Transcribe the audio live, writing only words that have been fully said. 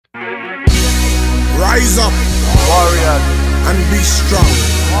Rise up, warriors, and be strong.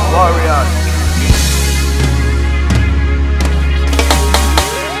 Warriors.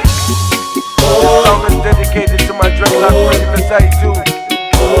 This song is dedicated to my dreadlock friends in the side too,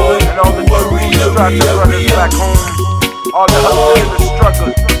 and all the true strata brothers back home, all the hustlers in the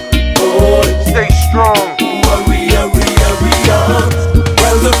struggle. Stay strong.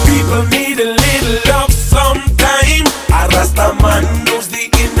 Well, the people need a little love sometime. A Rasta man knows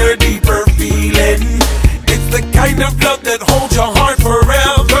the inner deeper feeling. It's the kind of love that holds your heart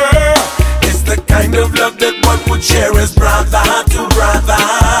forever. It's the kind of love that one would share as brother to brother.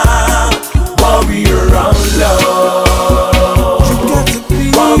 Warrior of love. You got to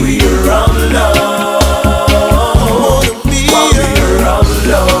be warrior of love. Warrior of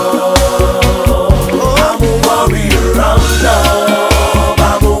love. I'm a warrior of love.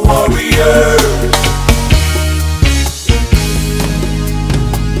 I'm a warrior.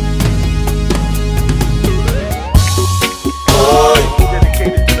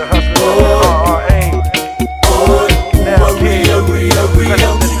 Dedicated to the hustlers,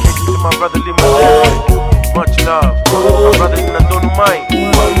 dedicated to my brother Lima. Much love. My brother in the Donumai.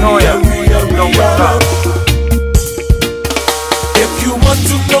 Know ya. Know what's up. If you want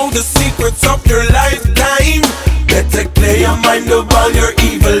to know the secrets of your lifetime, better clear your mind of all your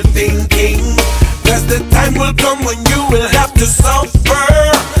evil thinking. Cause the time will come when you will have to suffer.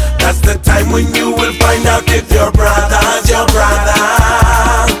 That's the time when you will find out if your brother's your brother.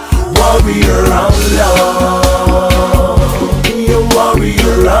 Warrior of love. Be a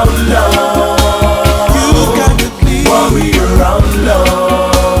warrior of love. You got to be warrior of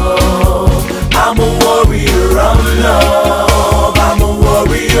love. I'm a warrior of love. I'm a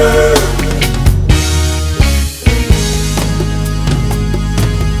warrior.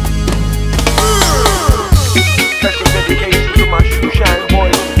 Special dedication to my shoe shine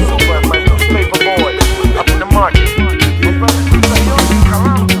boys, Super and my newspaper boys, up in the market. My brothers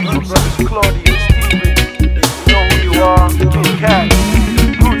Claudia and Steven, you know who you are, King Cat,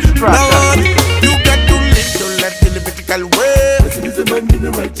 Root Strata. You got to live your life in a vertical way.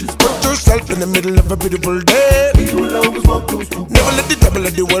 Put yourself in the middle of a beautiful day. Never let the devil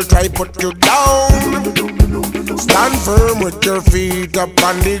of the world try put you down. Stand firm with your feet up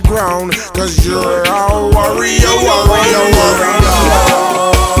on the ground, cause you're a warrior, warrior, warrior.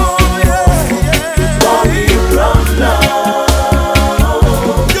 Warrior of love.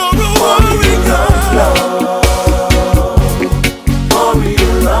 You're a warrior of love.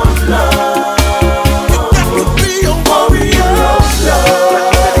 Warrior of love. You got to be a warrior of love.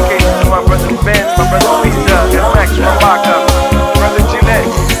 Dedication to my brother Ben, my brother Lisa, and Max Mabaka, brother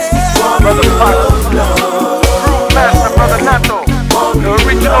Gillette, brother Fox, Root Master, brother Nato, the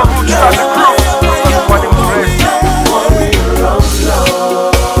original Root Strata crew, brother Wadi Mures.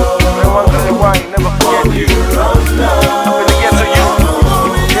 I wonder why he never forget you. I'm gonna get to you.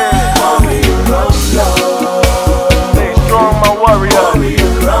 Yeah. Stay strong, my warrior.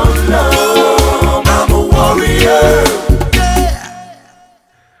 I'm a warrior.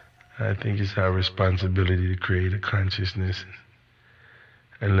 I think it's our responsibility to create a consciousness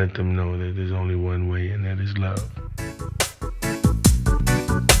and let them know that there's only one way, and that is love.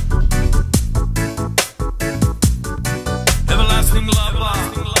 Everlasting love.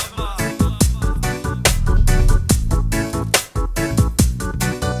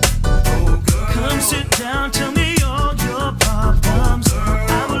 Come sit down, tell me all your problems.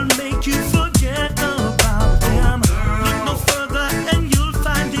 I will make you forget about them. Look no further and you'll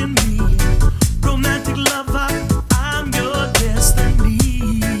find in me, romantic lover, I'm your destiny.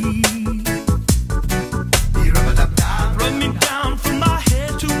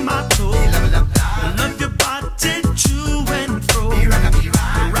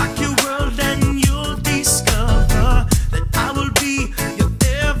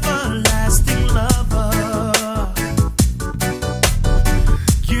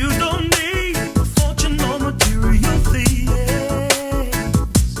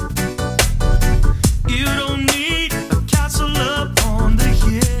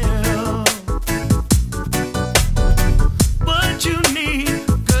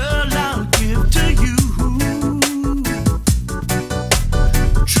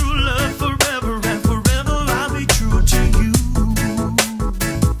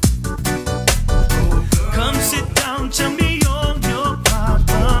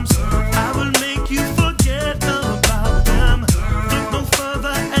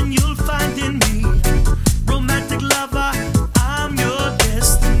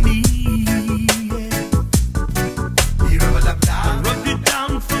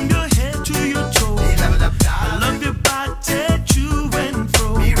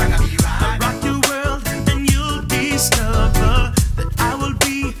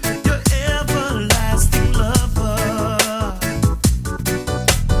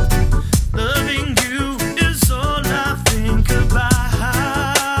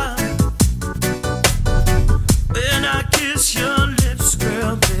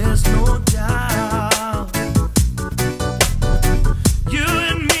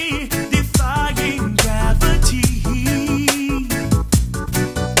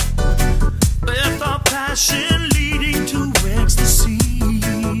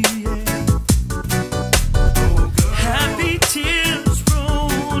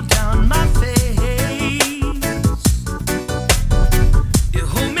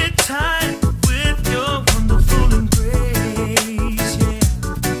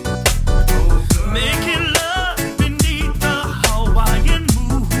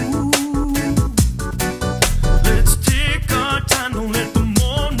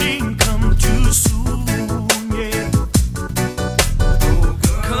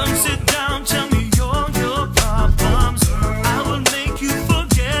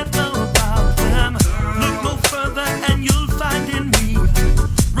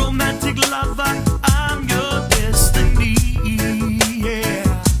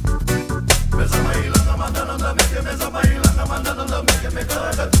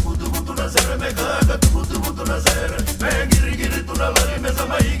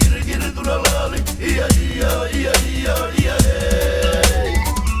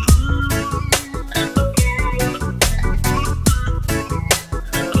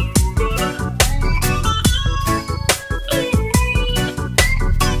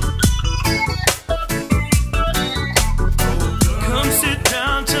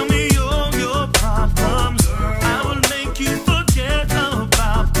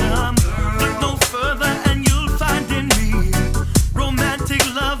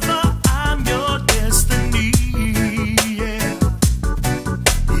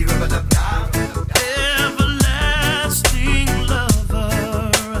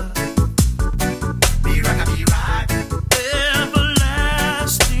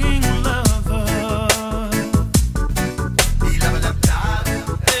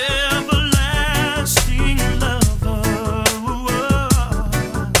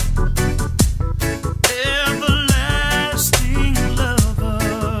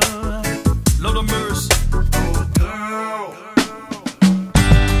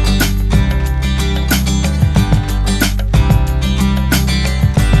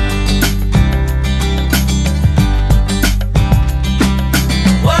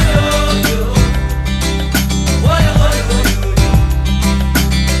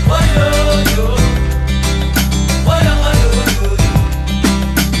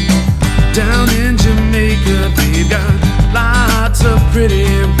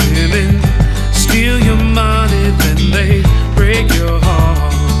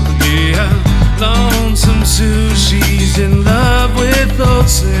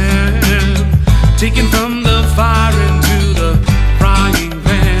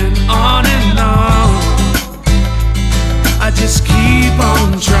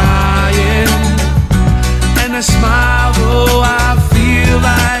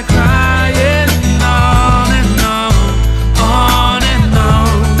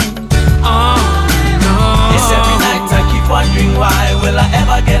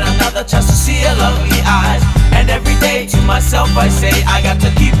 myself I say I got to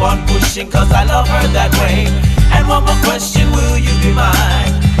keep on pushing, cause I love her that way. And one more question, will you be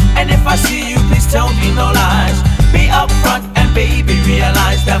mine? And if I see you, please tell me no lies. Be upfront and baby,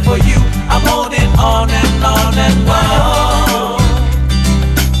 realize that for you I'm holding on and on and on.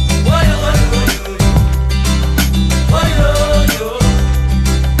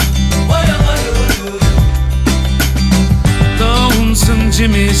 Lonesome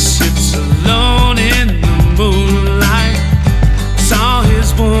Jimmy sits alone in the moonlight. Saw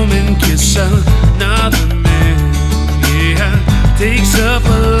his woman kiss another man. Yeah, takes up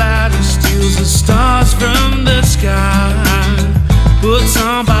a ladder, steals the stars from the sky, puts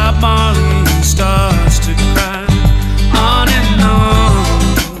on Bob Marley and starts to cry. On and on,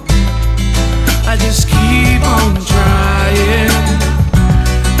 I just keep on trying,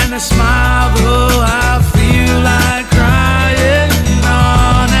 and I smile though I feel like crying.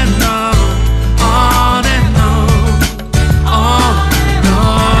 On and on, on and on, on and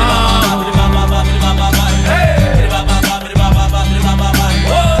on.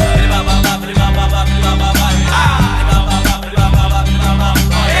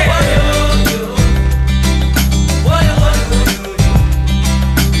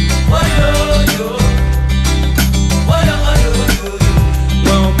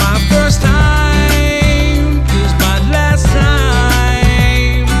 Well, my first time is my last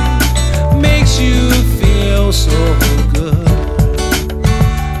time. Makes you feel so good.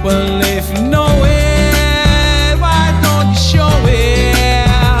 Well, if you know it, why don't you show it?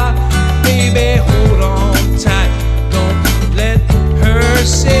 Baby, hold on tight. Don't let her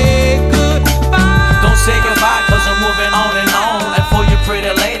say goodbye. Don't say goodbye, cause I'm moving on and on. And for you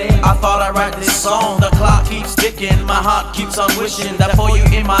pretty lady, I thought I'd write this song. The clock keeps ticking, my heart keeps on wishing that for you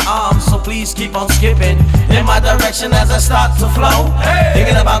in my arms, so please keep on skipping in my direction as I start to flow.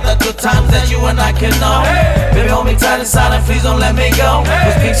 Thinking about the good times that you and I can know. Baby, hold me tight inside and please don't let me go,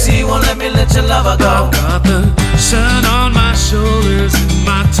 cause Big C won't let me let your lover go. Got the sun on my shoulders and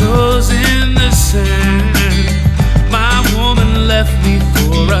my toes in the sand. My woman left me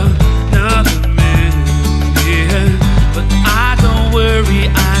for another man, yeah. But I don't worry,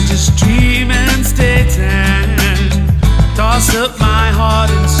 I just dream and stay tan. Toss up my heart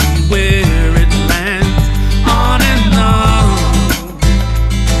and see where it lands. On and on,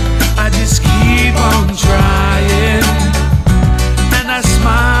 I just keep on trying, and I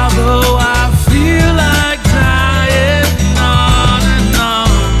smile though I feel like dying. On and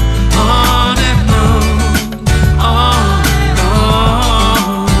on, on and on, on and on,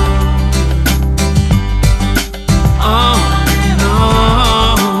 on and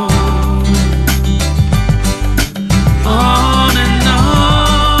on, on and on,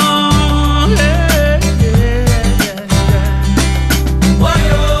 yeah, yeah, yeah. What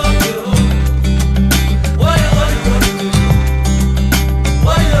you, what you, what you,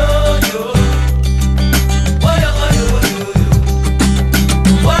 what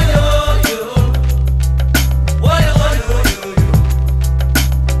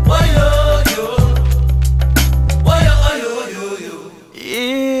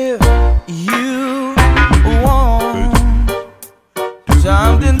If you want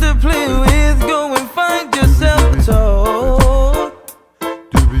something to play with, go and find yourself a toy.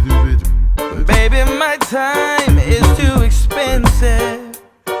 Baby, my time is too expensive,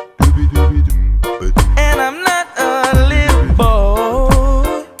 and I'm not a little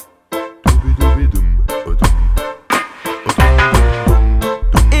boy.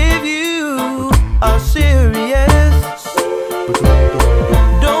 If you are serious,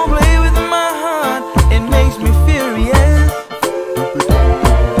 don't play with my heart, it makes me furious.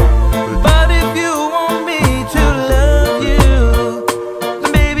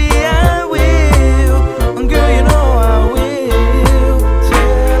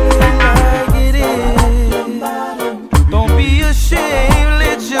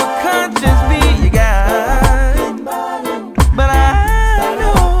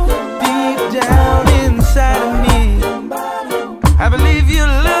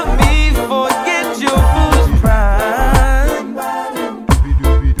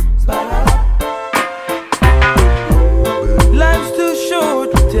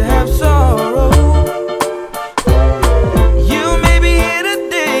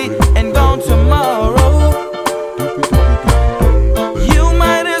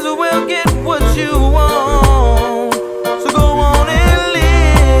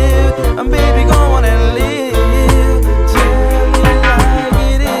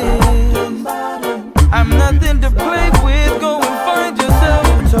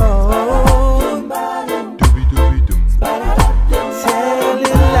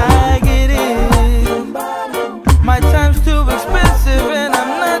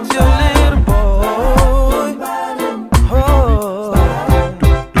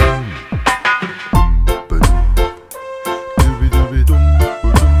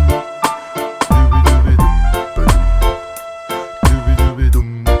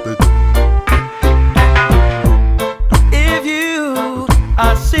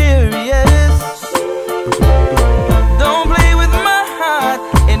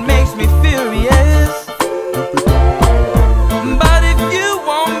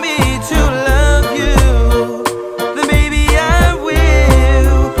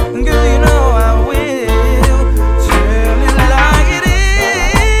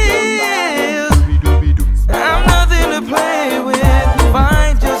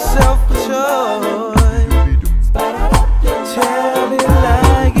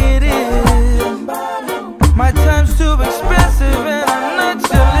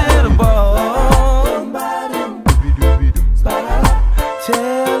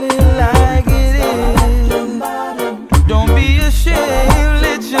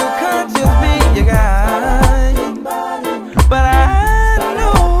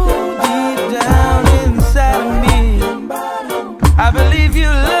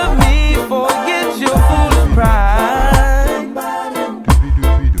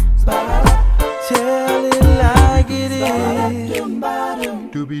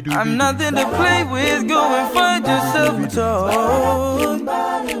 I'm nothing to play with, go and find yourself a toy.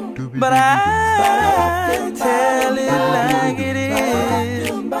 But I tell it like it is.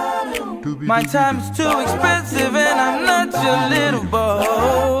 My time is too expensive and I'm not your little boy.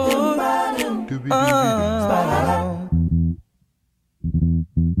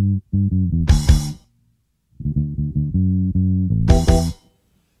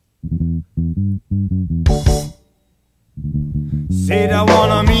 Said I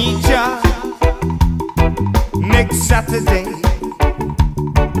wanna meet ya next Saturday.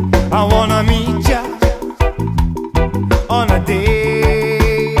 I wanna meet ya on a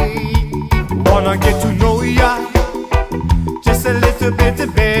day. Wanna get to know ya just a little bit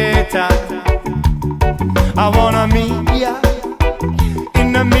better. I wanna meet ya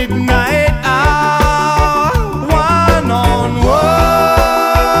in the midnight hour, one on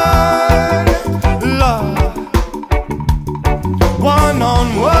one, love, one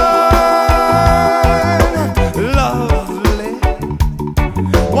on one, lovely,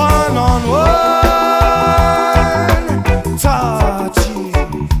 one on one, touchy,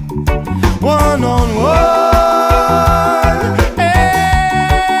 one on one.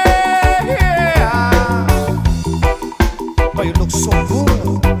 Oh, you look so good.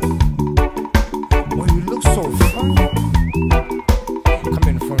 Oh, you look so fun.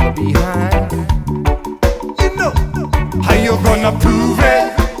 Coming from behind. You know how you gonna prove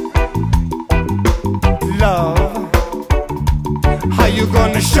it, love? How you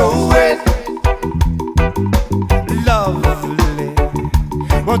gonna show it, lovely?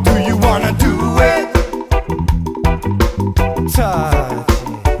 What do you wanna do it, touch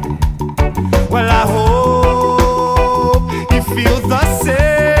it? Well, I hope you feel the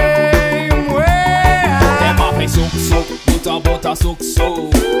same way. Them a fi soak, butter, butter, soak,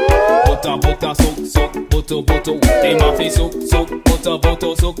 butter, butter, soak, butter, butter. Them a fi soak, butter,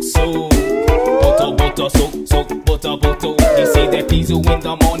 butter, soak, butter, butter, soak, butter, butter. You see they please you in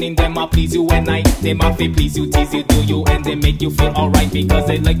the morning, them a please you at night. Them a fi please you, tease you, do you, and they make you feel alright because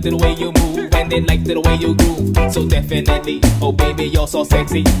they like the way you move and they like the way you groove. So definitely, oh baby, you're so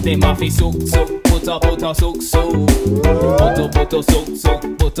sexy. Them a fi soak, butter, butter, soak, butter, butter, soak,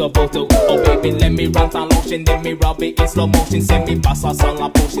 butter, butter. Oh baby, let me run on lotion, then me rub it in slow motion. Send me pass a song, a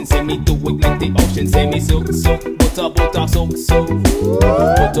potion, send me do it like the ocean. Send me soak, butter, butter, soak,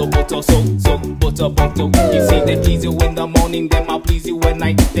 butter, butter, soak, butter, butter. You see they please you in the morning, them a please you at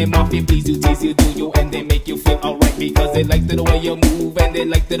night. Them a fi please you, tease you, do you, and they make you feel alright because they like the way you move and they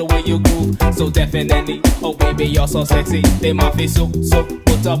like the way you groove. So definitely, oh baby, you're so sexy. Them a fi soak,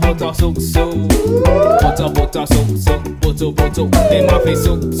 butter, butter, soak, butter, butter, soak, butter, butter. Them a fi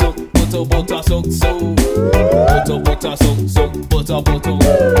soak, butter, butter, soak, butter, butter, soak, butter, butter.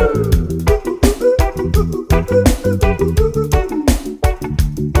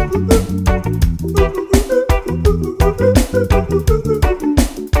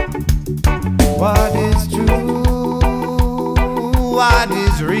 What is true? What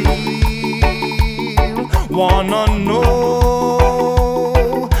is real? Wanna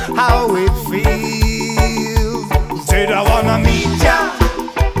know how it feels. Said I wanna meet ya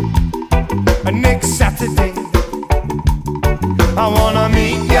next Saturday. I wanna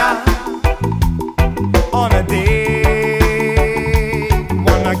meet ya on a day.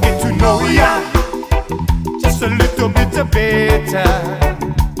 Wanna get to know ya just a little bit better.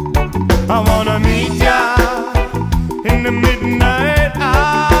 I wanna meet ya in the midnight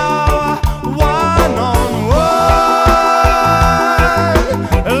hour, one on one,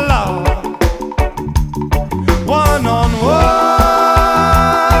 love, one on one,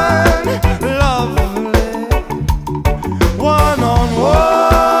 lovely, one on one,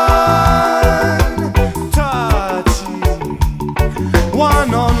 touchy,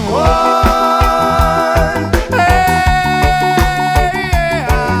 one on one.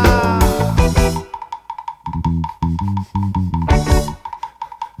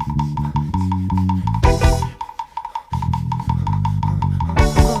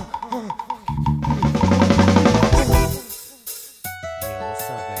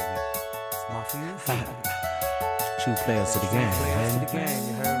 Two players to the game, man.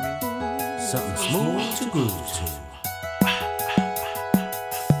 You heard me? Something smooth to groove to.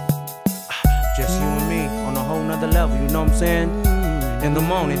 Just you and me on a whole nother level, you know what I'm saying? In the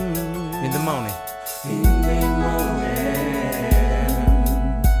morning, in the morning. In the morning.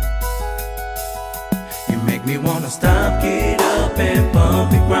 You make me wanna stop, get up and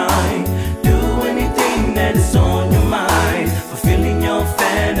bump and grind. Do anything that is on your mind. Fulfilling your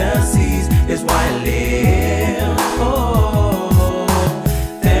fantasies is why I live. Oh,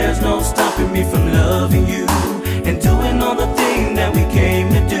 there's no stopping me from loving you and doing all the things that we came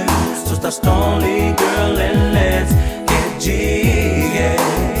to do. start stalling, girl, and let's get jiggy.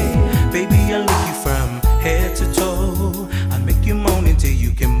 Baby, I'll lick you from head to toe. I'll make you moan until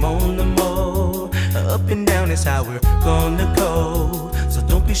you can moan no more. Up and down is how we're gonna go. So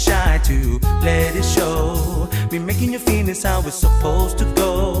don't be shy to let it show. Me making you feel is how it's supposed to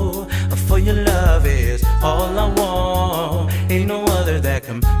go. For your love is all I want. Ain't no other that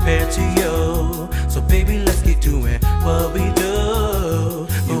compared to you. So baby, let's get to it, what we do.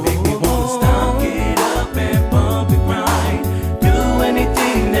 You make me wanna stop, get up and bump and grind. Do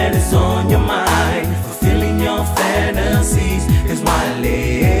anything that is on your mind. Fulfilling your fantasies is why I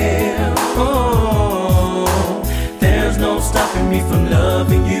live. Oh, there's no stopping me from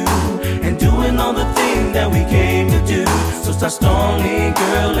loving you and doing all the things that we came to do. So start stalling,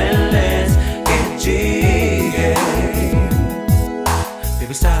 girl, and let's get jiggy.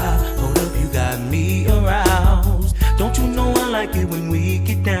 Baby, stop, hold up, you got me aroused. Don't you know I like it when we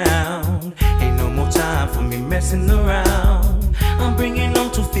get down? Ain't no more time for me messing around. I'm bringing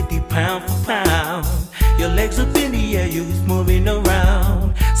on 250 pound for pound. Your legs up in the air, you moving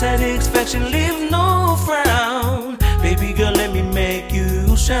around. Satisfaction, leave no frown. Baby girl, let me make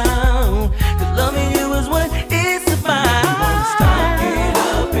you shout. 'Cause loving you is what it's about. You wanna stop, get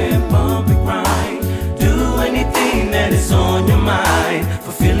up and bump and grind. Do anything that is on your mind.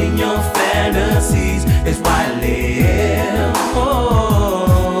 Fulfilling your fantasies is why I live.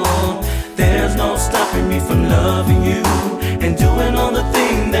 Oh, there's no stopping me from loving you and doing all the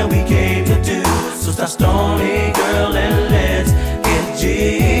things that we came to do. So start stalling, girl, and let's get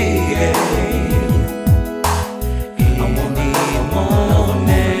jiggy.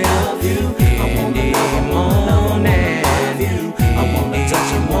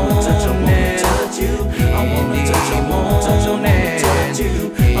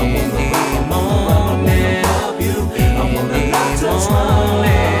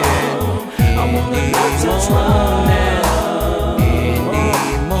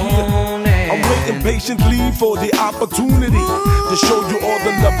 Patiently for the opportunity to show you all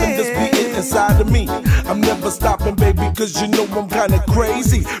the loving that's beating inside of me. I'm never stopping, baby, cause you know I'm kinda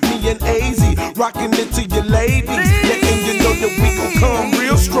crazy. Me and AZ, rocking it to your ladies, letting you know that we gon' come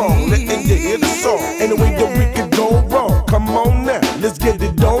real strong, letting you hear the song. Ain't no way that we could go wrong. Come on now, let's get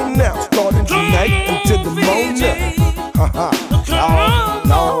it on now, starting tonight until the morning. Haha,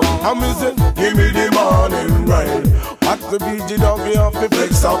 no, I'm missing, give me the morning rain. At the beach, it don't be off, it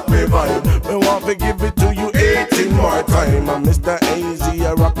flex up me vibe. Me want to give it to you 18 more time. I'm Mr. AZ,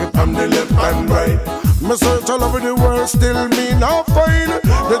 I rock it from the left and right. Me search all over the world, still me not find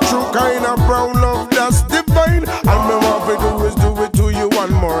the true kind of brown love that's divine. And me want to do is do it to you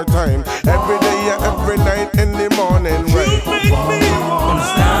one more time. Every day, every night, in the morning, right? Wanna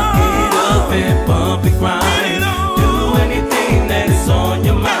stop, get up and bump and grind. Do anything that is on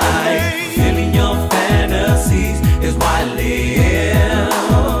your mind. Feeling your fantasies is why I live.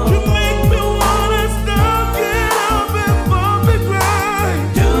 You make me wanna stop, get up and bump and grind.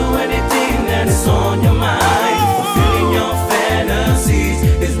 Do anything that is on your mind. Fulfilling your fantasies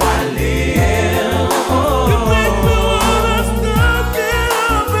is why I live. You make me wanna stop, get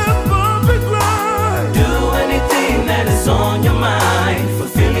up and bump and grind. Do anything that is on your mind.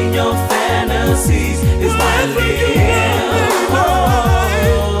 Fulfilling your fantasies is why I live.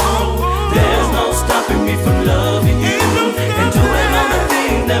 There's no stopping me from loving you and doing all the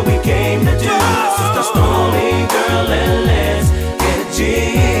things that we came to do. So start stalling, girl, and let's get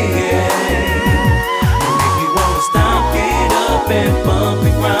jiggy. You make me wanna stop, get up and bump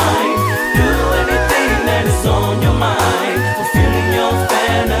and grind. Do anything that is on your mind. Fulfilling your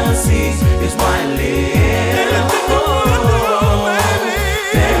fantasies is why I live.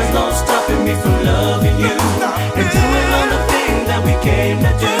 There's no stopping me from loving you and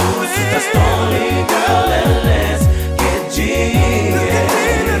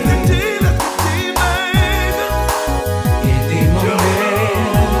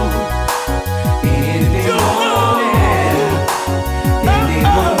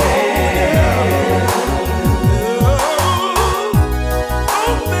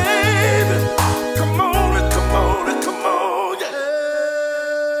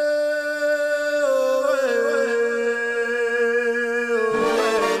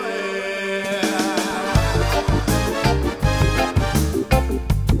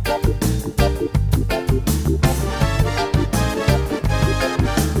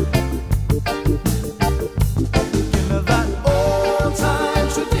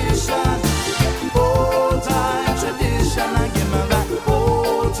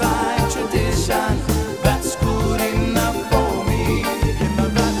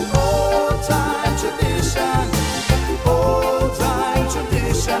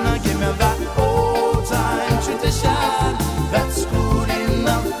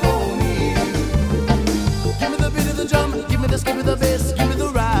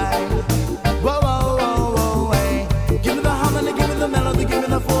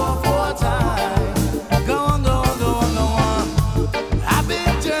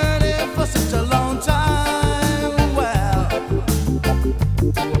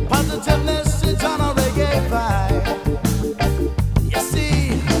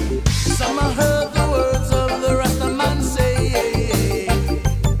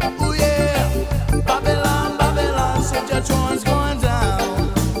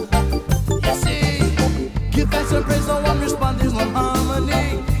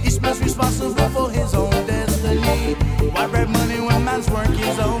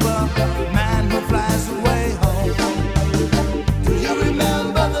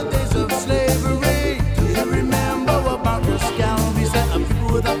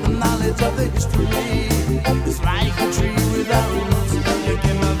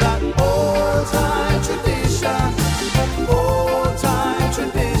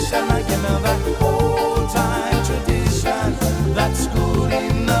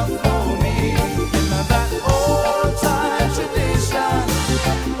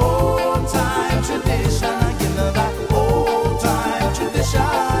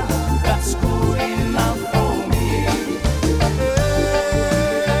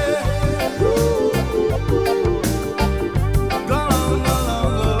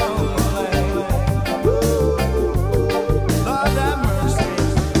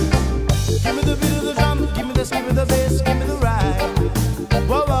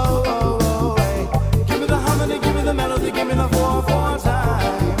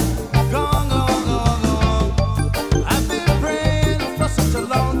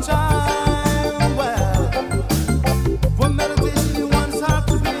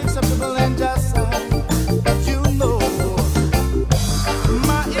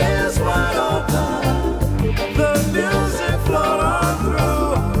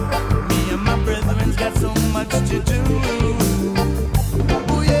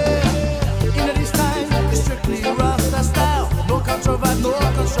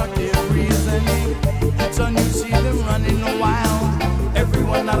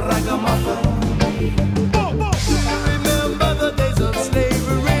everyone a ragamuffin. Remember the days of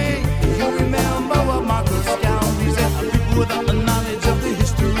slavery. You remember what Marcus Garvey said. People without the knowledge of the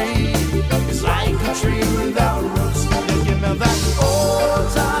history is like a tree without roots. They give me that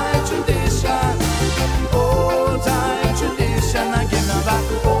old time tradition, old time tradition. I give me that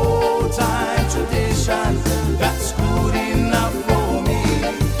old time tradition. That's good enough for me.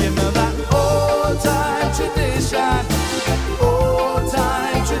 Give me that old time tradition, old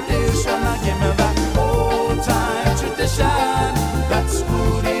time tradition. I give me that old time tradition. That's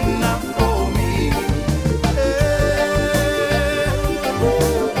good enough for me.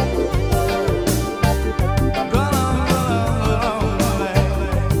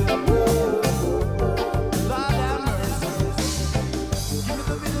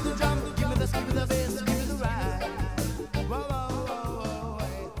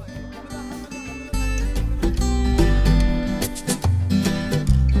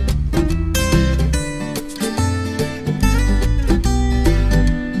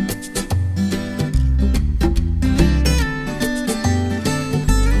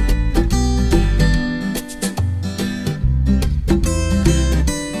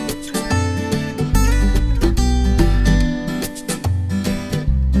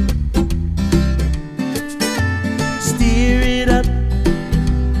 Steer it up,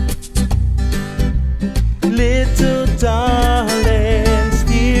 little darling,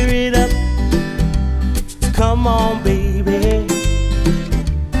 steer it up. Come on, baby.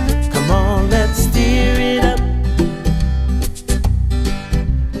 Come on, let's steer it up.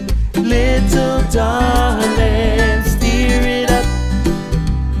 Little darling, steer it up.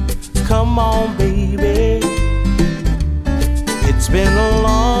 Come on, baby. It's been a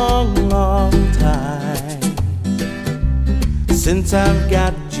long, long time since I've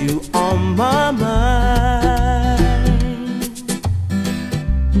got you on my mind.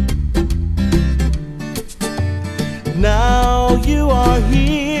 Now you are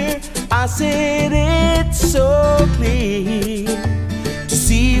here, I said it's so clear to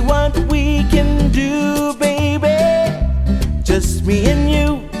see what we can do, baby. Just me and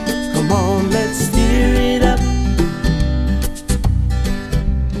you. Come on, let's steer it up.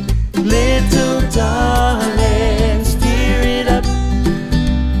 Little darling, steer it up.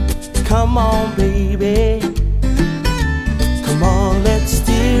 Come on, baby. Come on, let's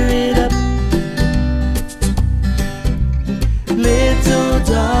steer it up. Little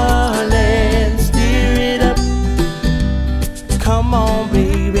darling, steer it up. Come on,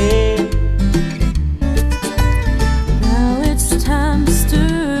 baby. Now it's time to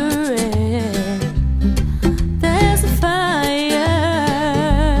stir it. There's a fire.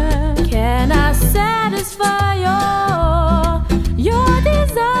 Can I satisfy your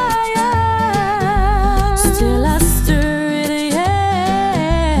desire? Still I stir it, yeah,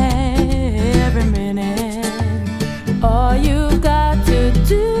 every minute. All you've got to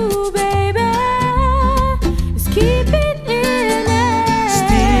do, baby, is keep it in it.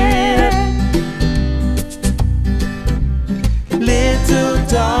 Steer it up. Little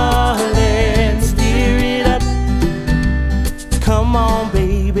darling, steer it up. Come on,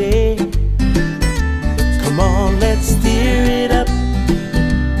 baby. Come on, let's steer it up.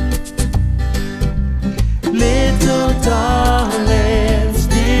 Little darling,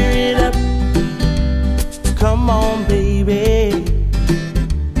 steer it up. Come on, baby.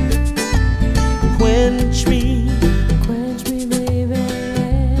 Quench me, baby,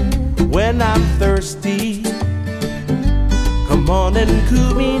 when I'm thirsty. Come on and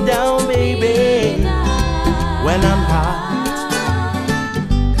cool me down, baby, when I'm hot.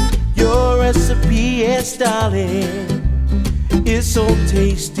 Your recipe, yes, darling, is so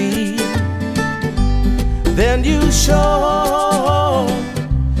tasty. Then you show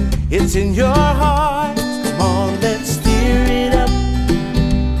it's in your heart. Come on, let's steer it up.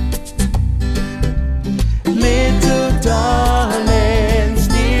 Little darling,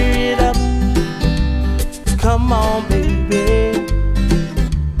 steer it up. Come on, baby.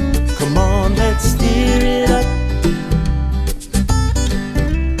 Come on, let's steer it up.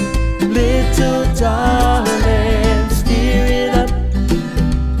 Little darling, steer it up.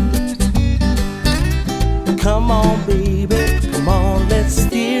 Come on, baby. Come on, let's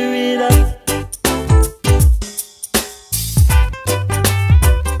steer it up.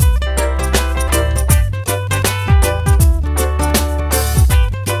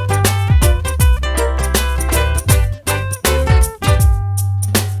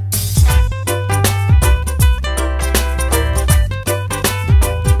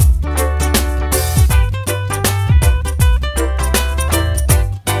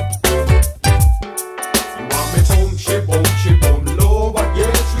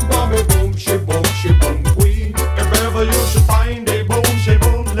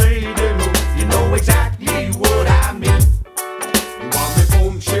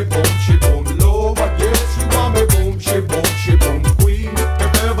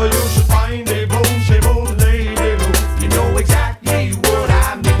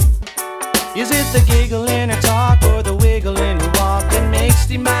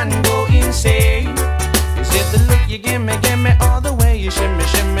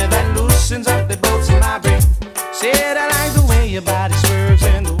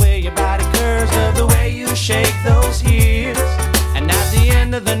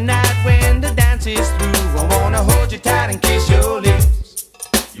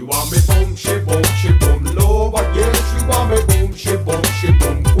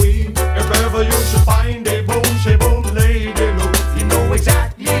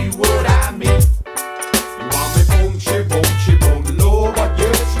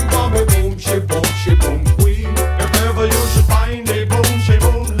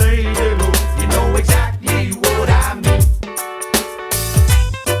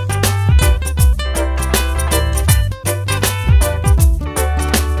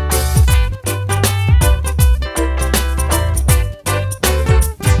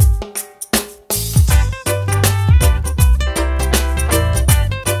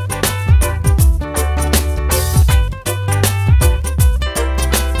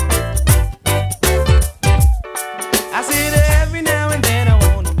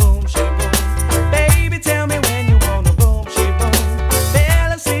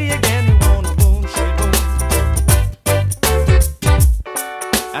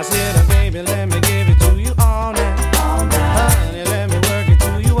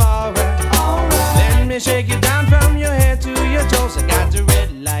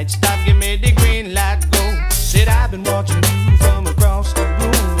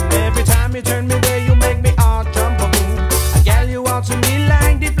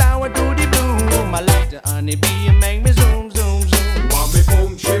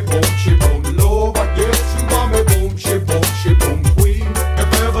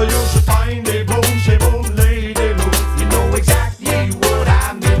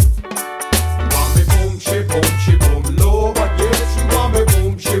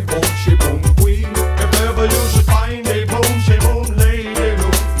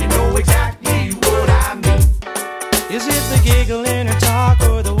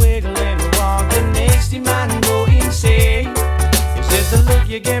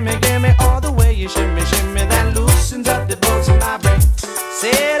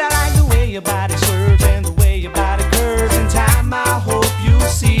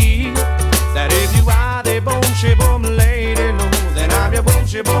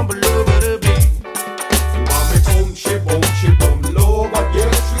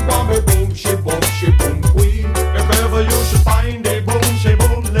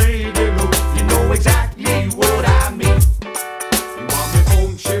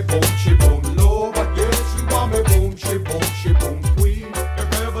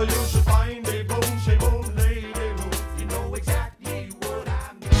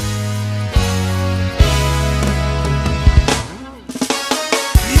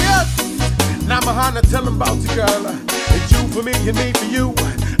 and me for you.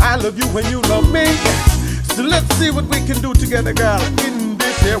 I love you when you love me. So let's see what we can do together, girl, in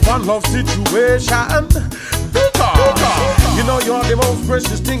this here one love situation. Because you know you're the most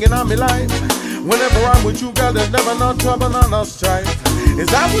precious thing in my life. Whenever I'm with you, girl, there's never no trouble, no strife,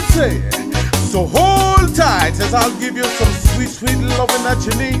 as I would say. So hold tight, as I'll give you some sweet, sweet loving that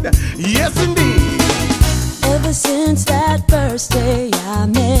you need. Yes, indeed. Ever since that first day I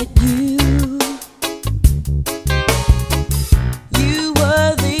met you, you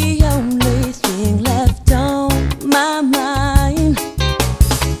were the only thing left on my mind.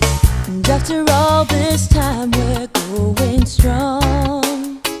 And after all this time, we're going strong.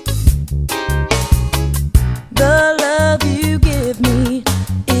 The love you give me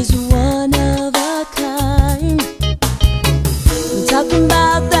is one of a kind. I'm talking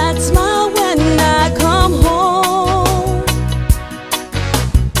about that smile when I come home.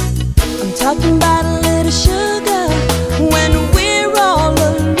 I'm talking about a little sugar when we're all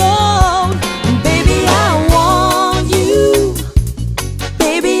alone. And baby, I want you.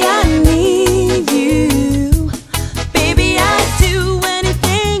 Baby, I need you. Baby, I do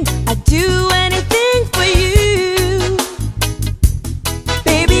anything for you.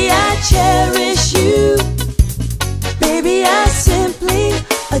 Baby, I cherish you. Baby, I simply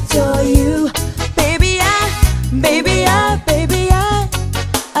adore you. Baby,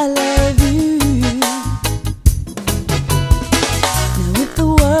 I love you. Now if the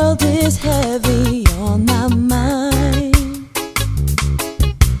world is heavy on my mind,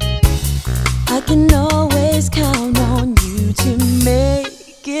 I can always count on you to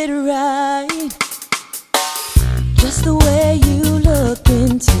make it right. Just the way you look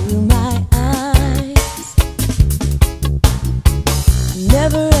into my eyes, I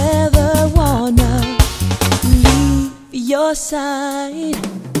never ever wanna leave your side.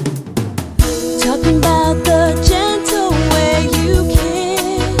 Talking about the gentle way you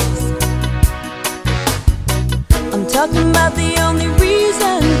kiss, I'm talking about the only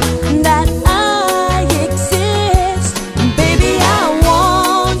reason that I exist. Baby, I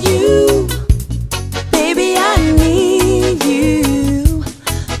want you. Baby, I need you.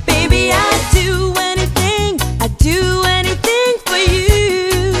 Baby, I do anything for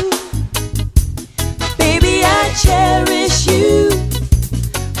you. Baby, I cherish you.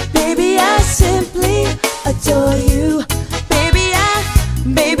 Baby, I simply adore you. Baby,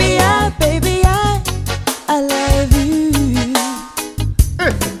 I love you. I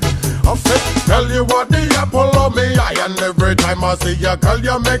said, tell you what, the apple of me eye, and every time I see you, girl,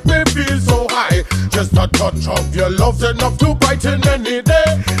 you make me feel so high. Just a touch of your love's enough to brighten any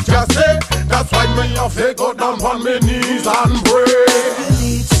day. Just say, that's why me have to go down on my knees and pray. You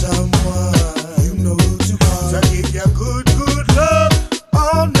need someone you know to call to give you good love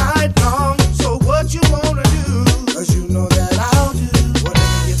all night long. So what you wanna do? 'Cause you know that I'll do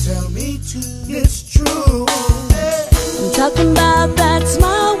whatever you tell me to. It's true. I'm talking about that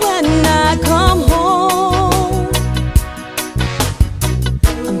smile when I come home.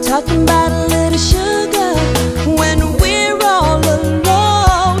 I'm talking about a little sugar when we're all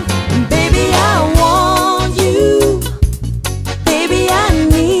alone. Baby, I want you. Baby, I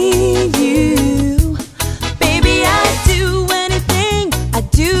need you. Baby, I do anything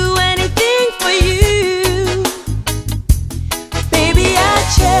for you. Baby, I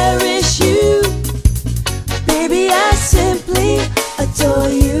cherish you. Baby, I simply adore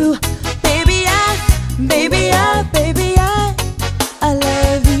you. Baby, I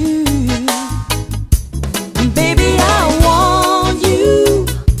love you. Baby, I want you.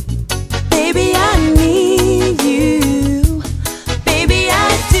 Baby, I need you. Baby, I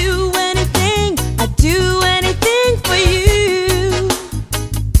do anything for you.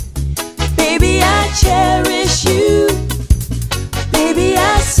 Baby, I cherish you. Baby,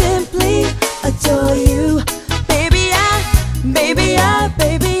 I simply adore you. Baby, I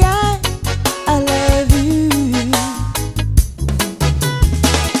love you.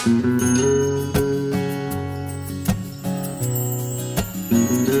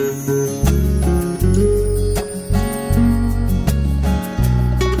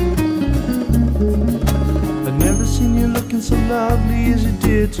 I've never seen you looking so lovely as you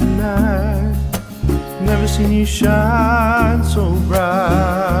did tonight. Never seen you shine so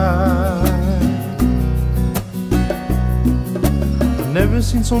bright. I've never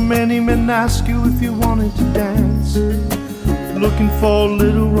seen so many men ask you if you wanted to dance, looking for a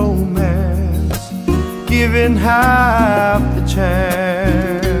little romance, giving half the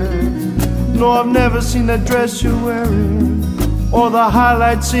chance. No, I've never seen that dress you're wearing, or the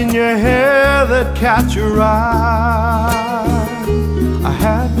highlights in your hair that catch your eye. I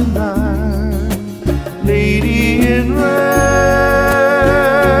have been lying, lady in red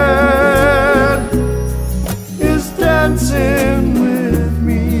is dancing with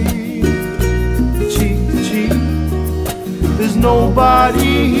me, cheek to cheek. There's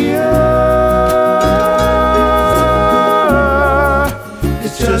nobody here,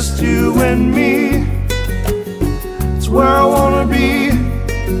 it's just you and me. It's where I wanna be,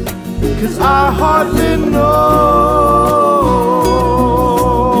 'cause I hardly know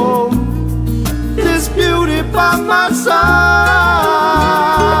this beauty by my side.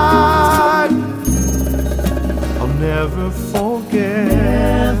 I'll never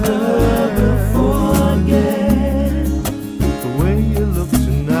forget, the way you look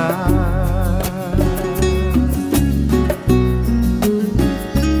tonight.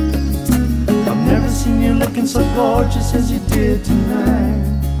 I've never seen you looking so gorgeous as you did tonight.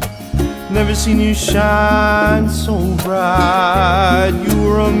 Never seen you shine so bright. You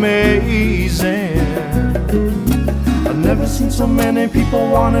were amazing. I've never seen so many people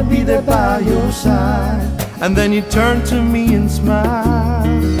wanna be there by your side. And then you turned to me and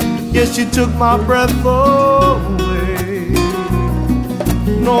smiled. Yes, you took my breath away.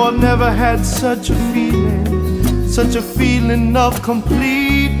 No, I've never had such a feeling of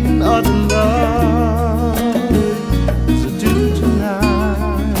complete and utter love as I do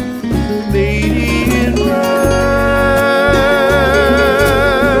tonight. Lady in red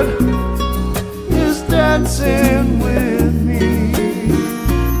is dancing with me.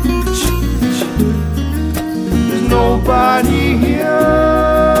 There's nobody here,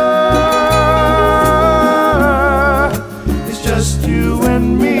 it's just you and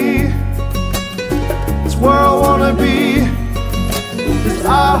me. It's where I wanna be, 'cause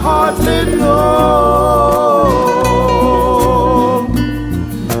I hardly know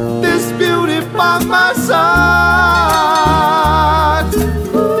by my side.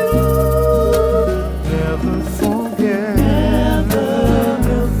 Never forget,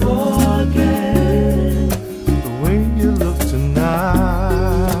 the way you look tonight.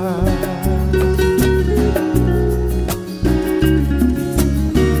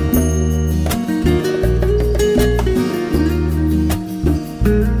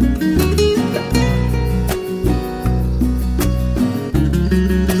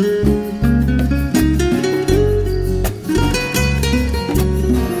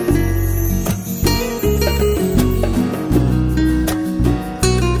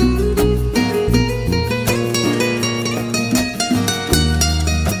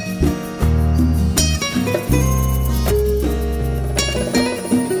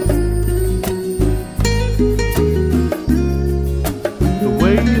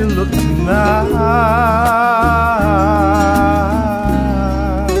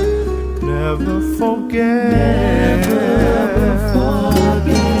 Never forget,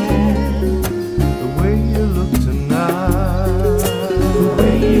 the way you look tonight. The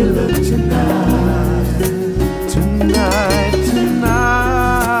way you look tonight. Tonight,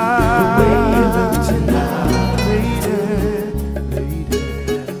 tonight. The way you look tonight. Lady, lady.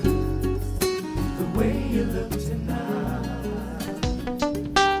 The way you look tonight.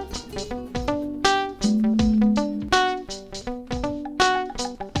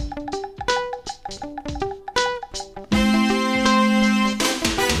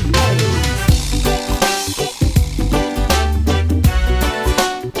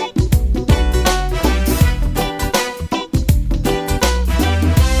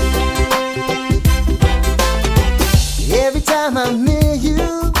 I'm near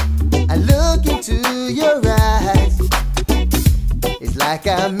you, I look into your eyes. It's like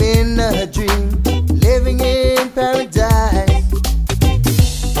I'm in a dream, living in paradise.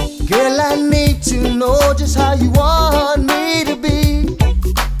 Girl, I need to know just how you want me to be,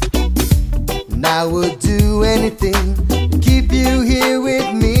 and I would do anything to keep you here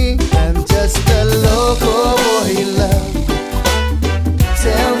with me. I'm just a local boy, love.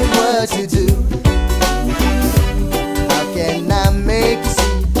 Tell me what to do. Can I make you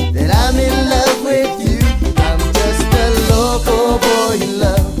see that I'm in love with you? I'm just a local boy in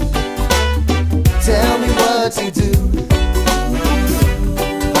love. Tell me what to do.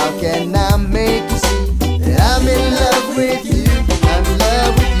 How can I make you see that I'm in love with you? I'm in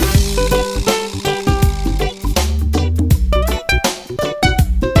love with you.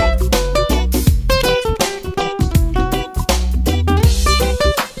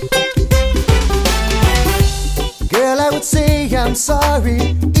 Girl, I would say I'm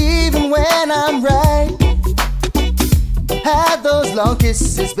sorry, even when I'm right. Had those long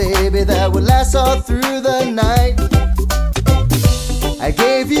kisses, baby, that would last all through the night. I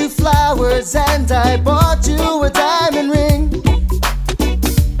gave you flowers and I bought you a diamond ring.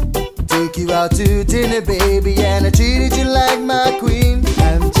 Take you out to dinner, baby, and I treated you like my queen.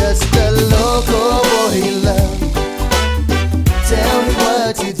 I'm just a local boy in love. Tell me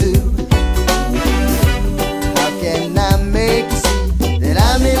what you do. How can I make you see that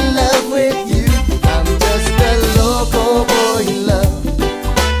I'm in love with you? I'm just a local boy in love.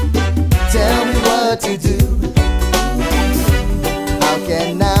 Tell me what you do. How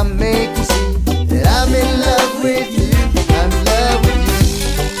can I make you see that I'm in love with you? I'm in love with you.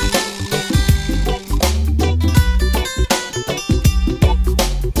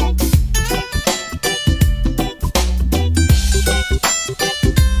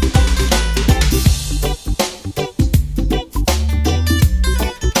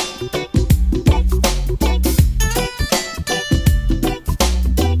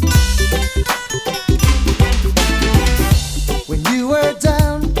 When you were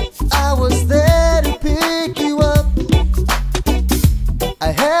down, I was there to pick you up.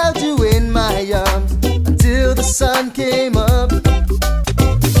 I held you in my arms until the sun came up.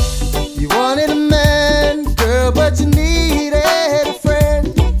 You wanted a man, girl, but you needed a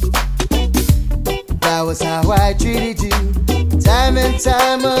friend. That was how I treated you, time and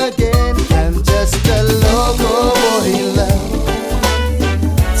time again. I'm just a local boy in love.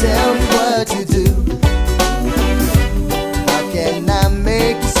 Tell me what you do. How can I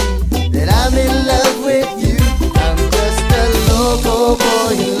make you see that I'm in love with you? I'm just a local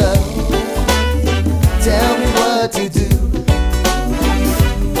boy in love. Tell me what you do.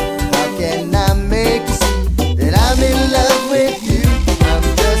 How can I make you see that I'm in love with you? I'm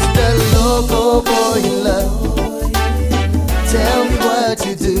just a local boy in love. Tell me what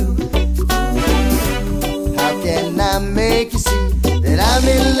you do. How can I make you see that I'm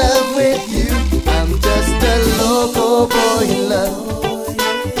in love with you? I'm just a local boy in love.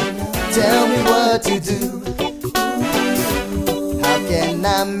 Tell me what you do. How can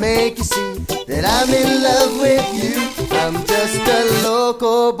I make you see that I'm in love with you? I'm just a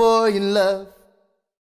local boy in love.